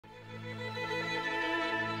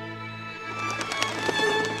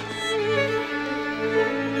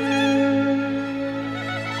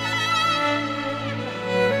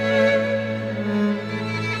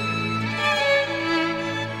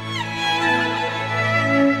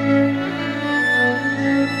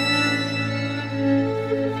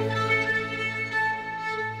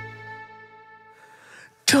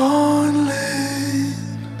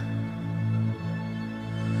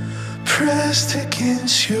Dressed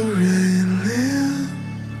against your railing,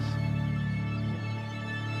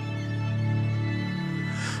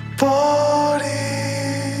 bodies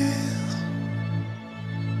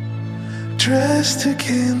dressed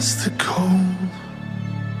against the cold.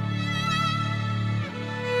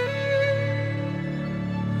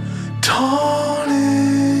 Taunted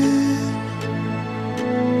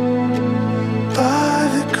by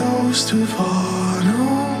the ghost of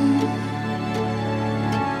autumn,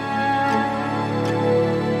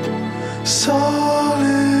 solid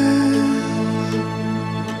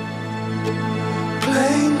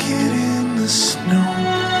blanket in the snow.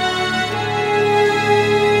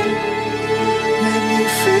 Let me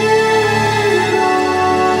feel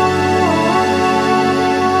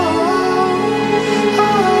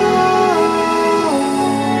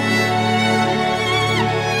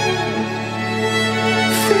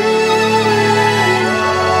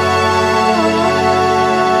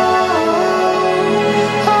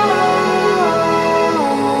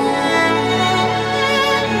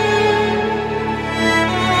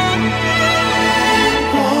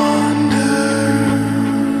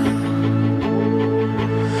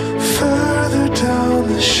it down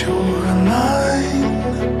the shoreline,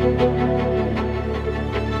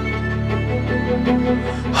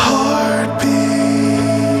 heartbeats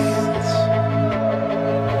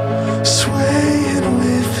swaying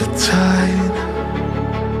with the tide.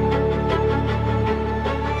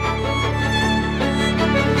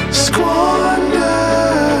 Squander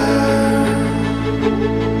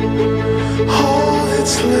all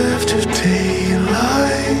that's left of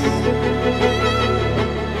daylight.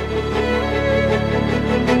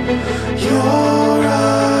 Your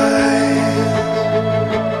eyes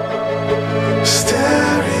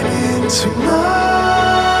staring into mine.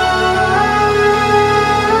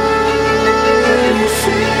 You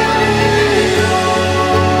feel it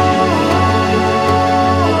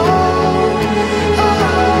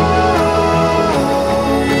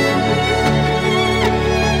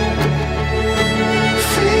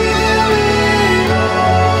feel it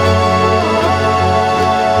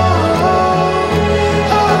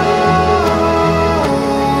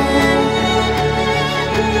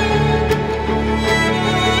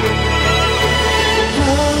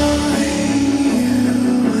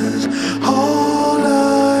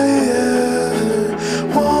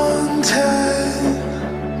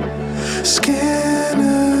skin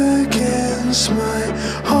against my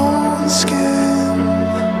own skin,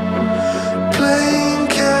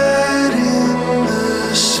 blanket in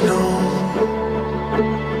the snow.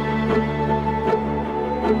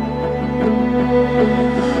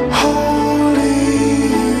 Holding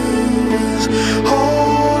you is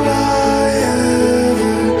all I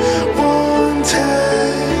ever wanted,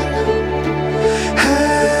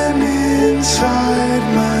 and inside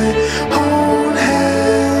my own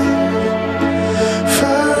head,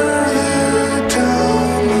 further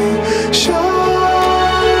down the shore.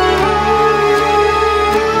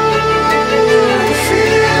 Feel it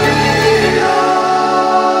feel it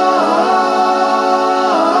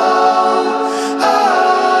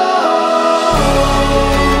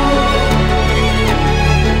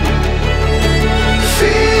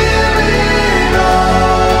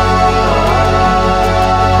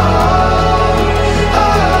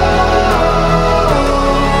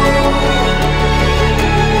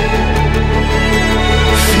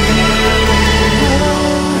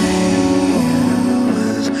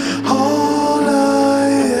all I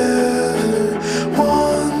ever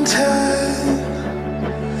wanted,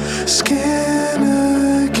 skin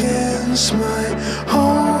against my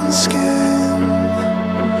own skin,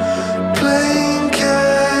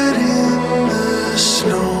 blanket in the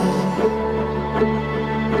snow.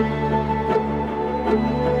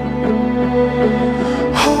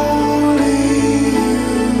 Holding you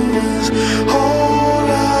is all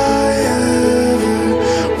I ever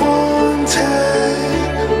wanted,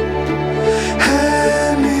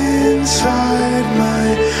 and inside my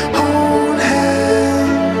own head,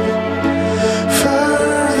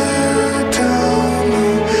 further down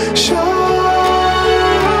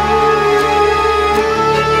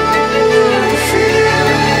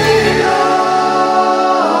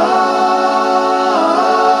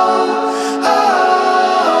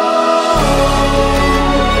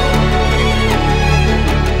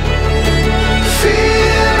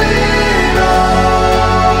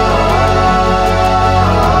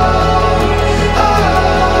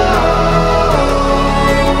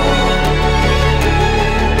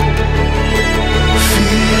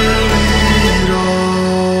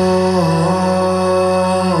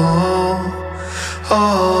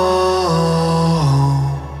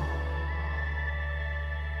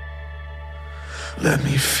Let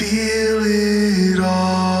me feel it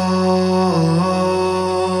all.